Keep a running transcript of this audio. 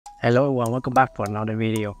Hello everyone, welcome back for another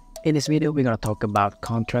video. In this video, we're going to talk about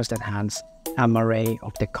Contrast Enhanced MRA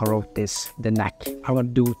of the carotids, the neck. I'm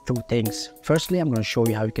going to do two things. Firstly, I'm going to show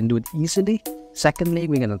you how you can do it easily. Secondly,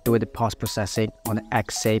 we're going to do the post-processing on the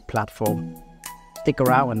Ce platform. Stick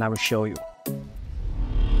around and I will show you.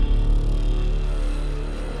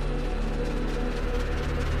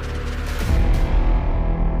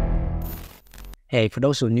 Hey, for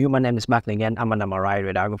those who are new, my name is Macklin again. I'm an MRI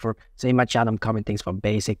radiographer. So in my channel, I'm covering things from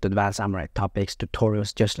basic to advanced MRI topics,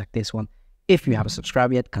 tutorials just like this one. If you haven't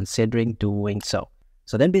subscribed yet, considering doing so.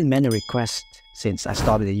 So there have been many requests since I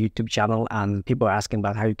started the YouTube channel, and people are asking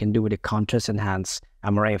about how you can do the Contrast Enhanced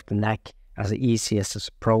MRA of the neck as the easiest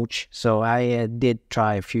approach. So I did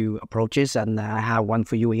try a few approaches, and I have one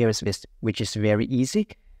for you here, which is very easy.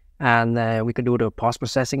 And we could do the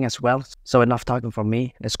post-processing as well. So enough talking from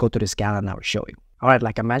me. Let's go to the scan and I will show you. All right,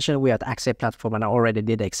 like I mentioned, we're at the Ce platform and I already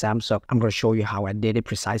did the exam. So I'm going to show you how I did it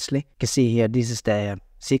precisely. You can see here, this is the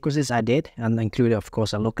sequences I did, and included, of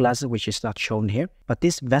course, a localizer, which is not shown here. But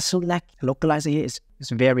this vessel neck localizer here is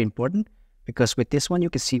very important, because with this one,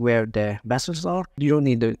 you can see where the vessels are. You don't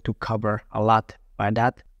need to cover a lot by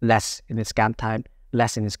that. Less in the scan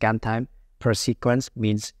time per sequence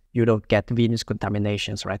means you don't get venous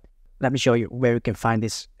contaminations, right? Let me show you where you can find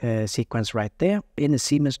this sequence right there. In the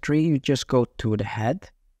Siemens tree, you just go to the head,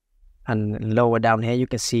 and lower down here, you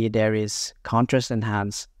can see there is Contrast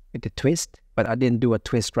Enhanced with the twist, but I didn't do a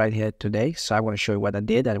twist right here today, so I want to show you what I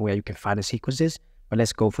did and where you can find the sequences. But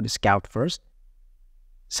let's go for the scout first.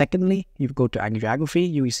 Secondly, you go to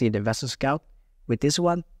angiography, you will see the vessel scout. With this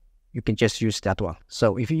one, you can just use that one.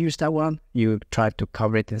 So if you use that one, you try to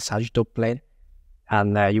cover it in the sagittal plane,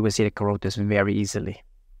 and you will see the carotids very easily.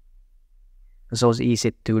 It's also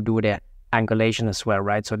easy to do the angulation as well,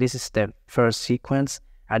 right? So this is the first sequence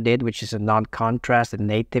I did, which is a non-contrast and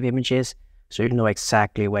native images. So you know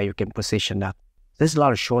exactly where you can position that. There's a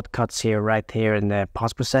lot of shortcuts here, right here in the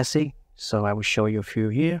post-processing. So I will show you a few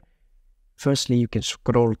here. Firstly, you can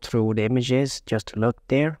scroll through the images just to look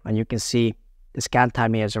there, and you can see the scan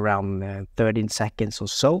time here is around 13 seconds or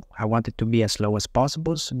so. I want it to be as low as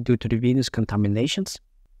possible due to the venous contaminations.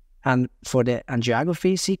 And for the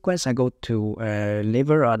angiography sequence, I go to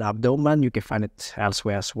liver or the abdomen. You can find it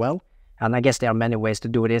elsewhere as well. And I guess there are many ways to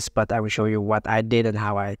do this, but I will show you what I did and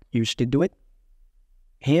how I usually do it.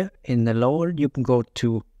 Here in the lower, you can go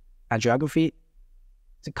to angiography,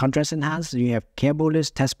 the Contrast Enhanced. You have care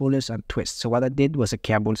bolus, test bolus, and twist. So what I did was a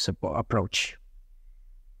care bolus approach.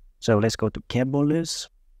 So let's go to care bolus.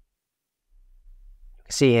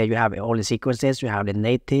 See here, you have all the sequences. You have the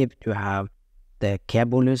native, you have the care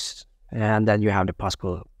bolus, and then you have the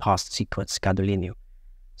possible past sequence gadolinium.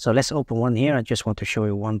 So let's open one here. I just want to show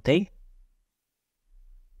you one thing.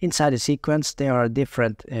 Inside the sequence, there are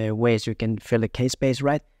different ways you can fill the case space,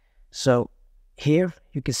 right? So here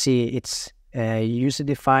you can see it's user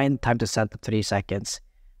defined time to center 3 seconds.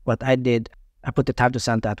 What I did, I put the time to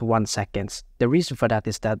center at 1 second. The reason for that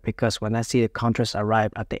is that because when I see the contrast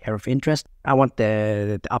arrive at the area of interest, I want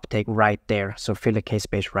the uptake right there. So fill the case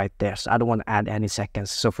space right there. So I don't want to add any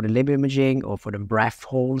seconds. So for the liver imaging or for the breath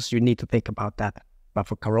holes, you need to think about that. But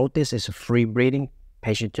for carotids, it's a free breathing.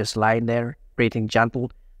 Patient just lying there, breathing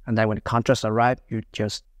gentle. And then when the contrast arrive, you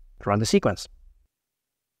just run the sequence.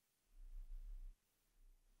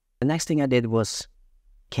 The next thing I did was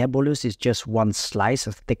care bolus is just one slice,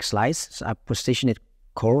 a thick slice. So I position it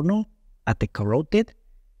coronal at the carotid.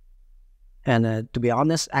 And to be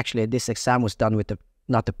honest, actually this exam was done with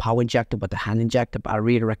not the power injector, but the hand injector. But I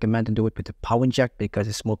really recommend to do it with the power injector because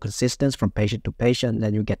it's more consistent from patient to patient, and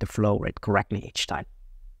then you get the flow rate correctly each time.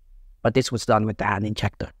 But this was done with the hand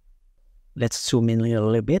injector. Let's zoom in a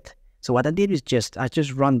little bit. So what I did is I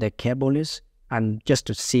just run the care bolus, and just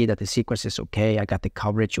to see that the sequence is okay, I got the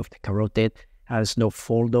coverage of the carotid. There's no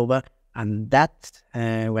fold over, and that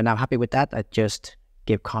when I'm happy with that, I just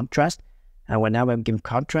give contrast. And whenever I'm giving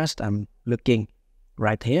contrast, I'm looking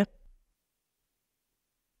right here.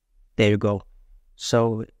 There you go.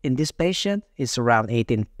 So in this patient, it's around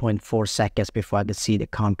 18.4 seconds before I can see the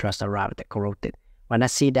contrast arrive at the carotid. When I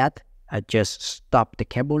see that, I just stop the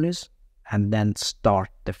care bolus and then start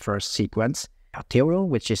the first sequence, arterial,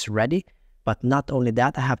 which is ready. But not only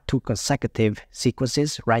that, I have 2 consecutive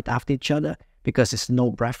sequences right after each other, because it's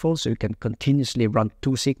no breath hold, so you can continuously run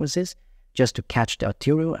 2 sequences just to catch the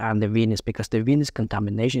arterial and the venous, because the venous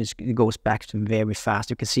contamination goes back very fast.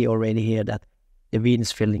 You can see already here that the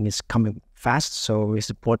venous filling is coming fast, so it's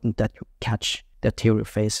important that you catch the arterial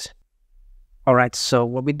phase. All right, so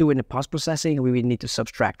what we do in the post-processing, we need to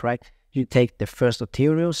subtract, right? You take the first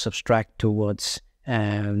arterial, subtract towards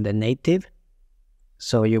the native,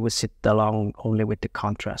 So you will sit along only with the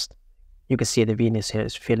contrast. You can see the Venus here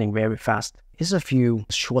is filling very fast. There's a few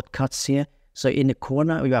shortcuts here. So in the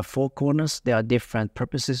corner, you have 4 corners. There are different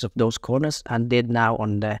purposes of those corners. And then now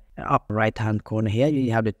on the upper right-hand corner here,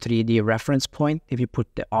 you have the 3D reference point. If you put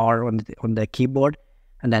the R on the keyboard,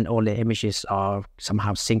 and then all the images are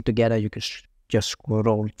somehow synced together, you can just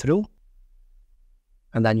scroll through.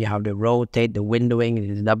 And then you have the rotate, the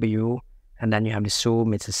windowing, the W, and then you have the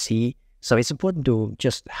zoom, it's a C. So it's important to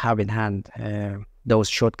just have in hand those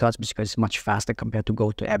shortcuts because it's much faster compared to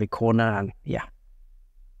go to every corner and yeah.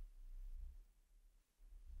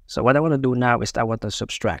 So what I want to do now is I want to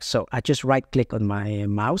subtract. So I just right click on my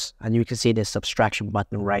mouse and you can see the subtraction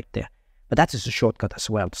button right there. But that is a shortcut as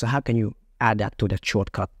well. So how can you add that to that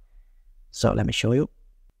shortcut? So let me show you.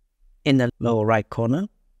 In the lower right corner,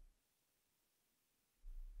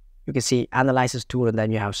 you can see Analysis tool and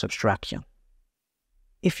then you have subtraction.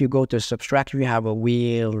 If you go to subtraction, you have a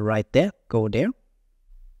wheel right there. Go there.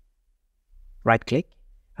 Right click.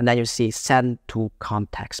 And then you see Send to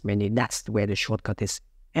Context menu. That's where the shortcut is.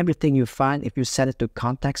 Everything you find, if you set it to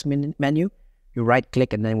Context menu, you right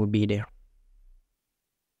click and then it will be there.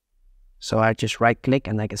 So I just right click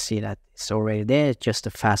and I can see that it's already there. It's just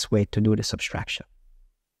a fast way to do the subtraction.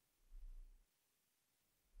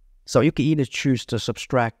 So you can either choose to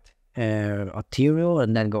subtract arterial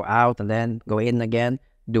and then go out and then go in again,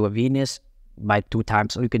 do a Venus by 2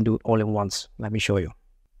 times, or you can do it all in once. Let me show you.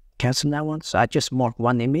 Cancel that one. So I just mark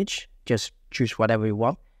one image, just choose whatever you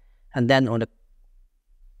want. And then on the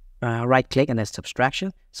right click and then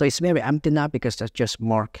subtraction. So it's very empty now because I just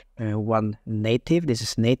mark one native. This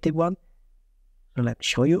is native one. So let me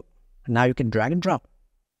show you. Now you can drag and drop.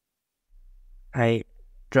 I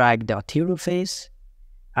drag the arterial face.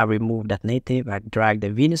 I remove that native. I drag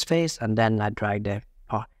the Venus face and then I drag the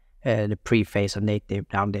pre-face or native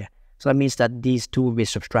down there. So that means that these two will be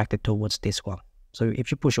subtracted towards this one. So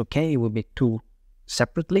if you push OK, it will be 2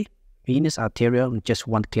 separately. Venus, arterial, and just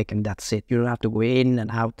one click and that's it. You don't have to go in and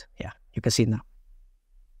out. Yeah, you can see now.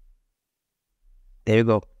 There you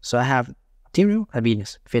go. So I have arterial and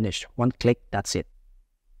Venus. Finished. One click, that's it.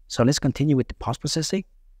 So let's continue with the post-processing.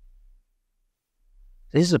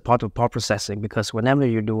 This is a part of post-processing because whenever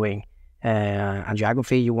you're doing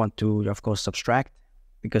angiography, you want to, of course, subtract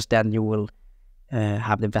because then you will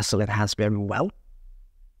have the vessel enhanced very well.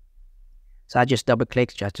 So I just double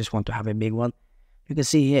click. I just want to have a big one. You can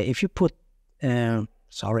see here, if you put, you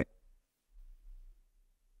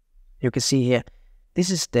can see here, this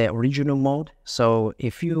is the original mode. So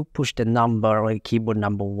if you push the number or keyboard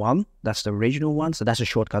number 1, that's the original one. So that's a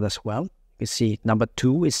shortcut as well. You see number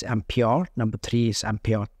 2 is MPR, number 3 is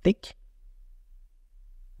MPR thick,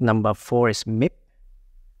 number 4 is MIP,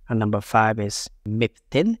 and number 5 is MIP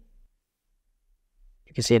thin.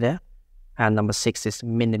 You can see there. And number 6 is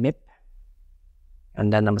mini MIP.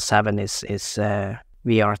 And then number 7 is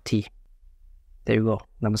VRT. There you go.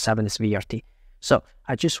 Number 7 is VRT. So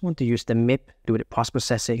I just want to use the MIP, do the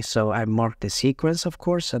post-processing. So I mark the sequence, of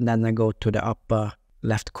course, and then I go to the upper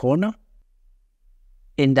left corner.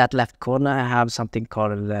 In that left corner, I have something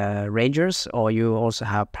called rangers, or you also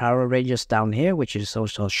have parallel rangers down here, which is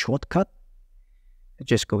also a shortcut.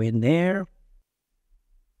 Just go in there.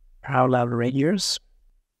 Parallel rangers.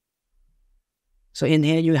 So in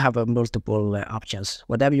here, you have multiple options.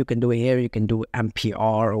 Whatever you can do here, you can do MPR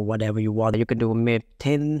or whatever you want. You can do MIP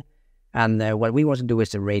thin. And what we want to do is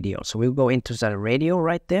the radial. So we'll go into the radial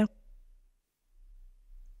right there.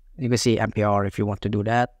 You can see MPR if you want to do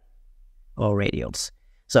that, or radials.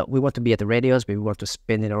 So we want to be at the radials, but we want to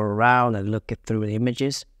spin it all around and look it through the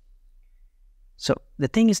images. So the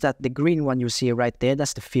thing is that the green one you see right there,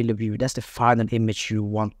 that's the field of view. That's the final image you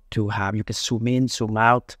want to have. You can zoom in, zoom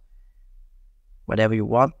out, whatever you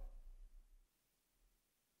want.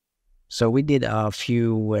 So we did a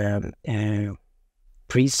few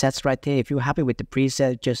presets right there. If you're happy with the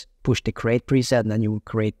preset, just push the create preset and then you will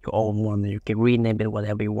create your own one. You can rename it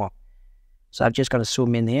whatever you want. So I'm just going to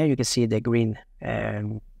zoom in here. You can see the green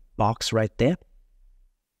box right there.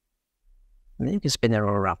 And then you can spin it all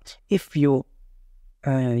around. If you,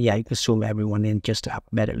 you can zoom everyone in just to have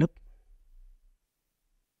a better look.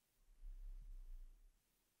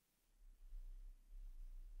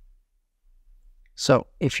 So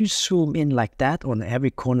if you zoom in like that on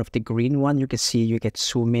every corner of the green one, you can see you get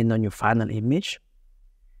zoom in on your final image.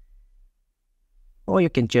 Or you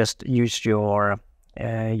can just use your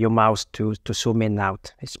mouse to zoom in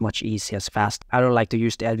out. It's much easier, it's fast. I don't like to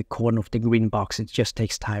use every corner of the green box. It just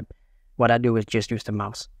takes time. What I do is just use the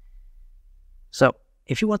mouse. So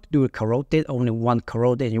if you want to do a carotid, only one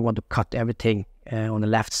carotid, and you want to cut everything on the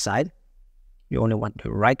left side, you only want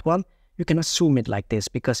the right one, you cannot zoom it like this,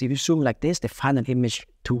 because if you zoom like this, the final image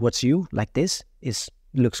towards you like this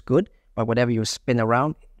looks good, but whatever you spin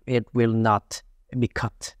around, it will not be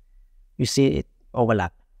cut. You see it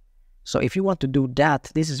overlap. So if you want to do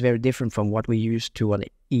that, this is very different from what we used to on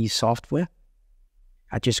software.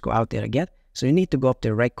 I just go out there again. So you need to go up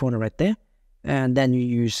the right corner right there, and then you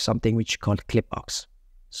use something which is called Clipbox.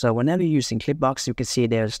 So whenever you're using Clipbox, you can see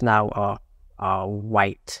there's now a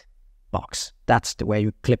white box. That's the way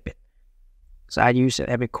you clip it. So I use it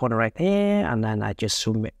every corner right there, and then I just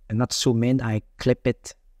zoom it, not zoom in, I clip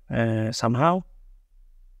it somehow.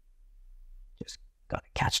 Just gotta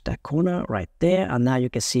catch that corner right there, and now you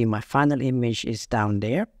can see my final image is down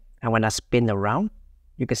there. And when I spin around,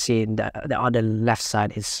 you can see the other left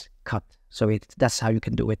side is cut. So that's how you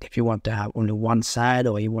can do it if you want to have only one side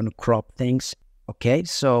or you want to crop things. Okay,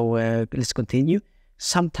 so let's continue.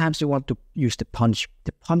 Sometimes you want to use the punch.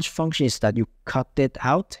 The punch function is that you cut it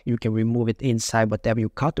out. You can remove it inside whatever you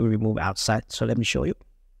cut or remove outside. So let me show you.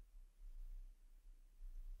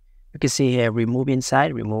 You can see here, remove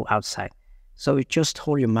inside, remove outside. So you just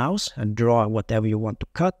hold your mouse and draw whatever you want to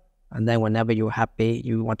cut. And then whenever you're happy,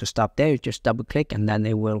 you want to stop there, you just double click and then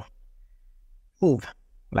it will move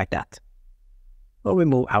like that. Or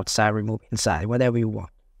remove outside, remove inside, whatever you want.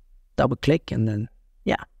 Double click and then,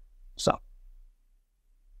 yeah, so.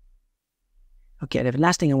 Okay, the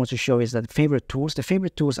last thing I want to show is that favorite tools. The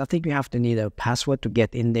favorite tools, I think you have to need a password to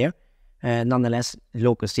get in there. Nonetheless,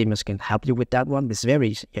 local CMOS can help you with that one. It's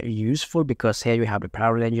very useful because here you have the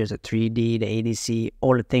power rangers, the 3D, the ADC,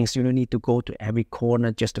 all the things. You don't need to go to every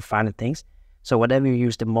corner just to find the things. So whatever you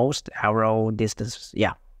use the most, arrow, distance,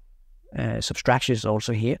 yeah. Subtraction is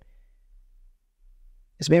also here.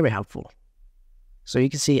 It's very helpful. So you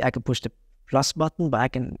can see I can push the plus button, but I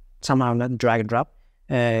can somehow not drag and drop.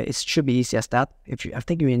 It should be easy as that. I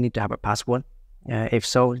think you need to have a password. If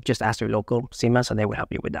so, just ask your local CMOS and they will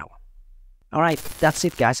help you with that one. All right, that's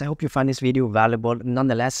it, guys. I hope you find this video valuable.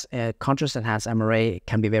 Nonetheless, Contrast Enhanced MRA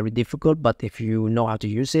can be very difficult, but if you know how to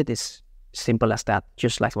use it, it's simple as that,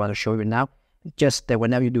 just like what I'll show you now. Just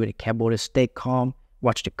whenever you do the keyboard, stay calm,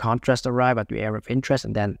 watch the contrast arrive at your area of interest,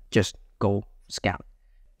 and then just go scan.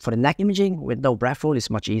 For the neck imaging with no breath hold, it's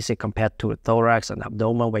much easier compared to the thorax and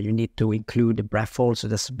abdomen where you need to include the breath hold, so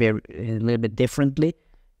that's a little bit differently,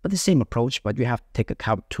 but the same approach, but you have to take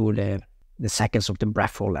account to the seconds of the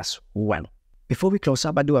breath hold as well. Before we close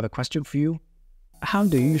up, I do have a question for you. How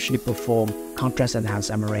do you usually perform Contrast Enhanced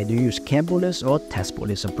MRA? Do you use care bolus or test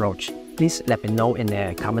bolus approach? Please let me know in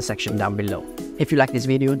the comment section down below. If you like this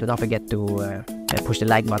video, do not forget to push the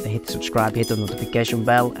like button, hit subscribe, hit the notification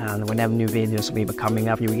bell, and whenever new videos will be coming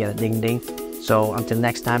up, you will get a ding ding. So until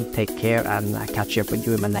next time, take care, and I'll catch up with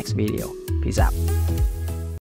you in my next video. Peace out.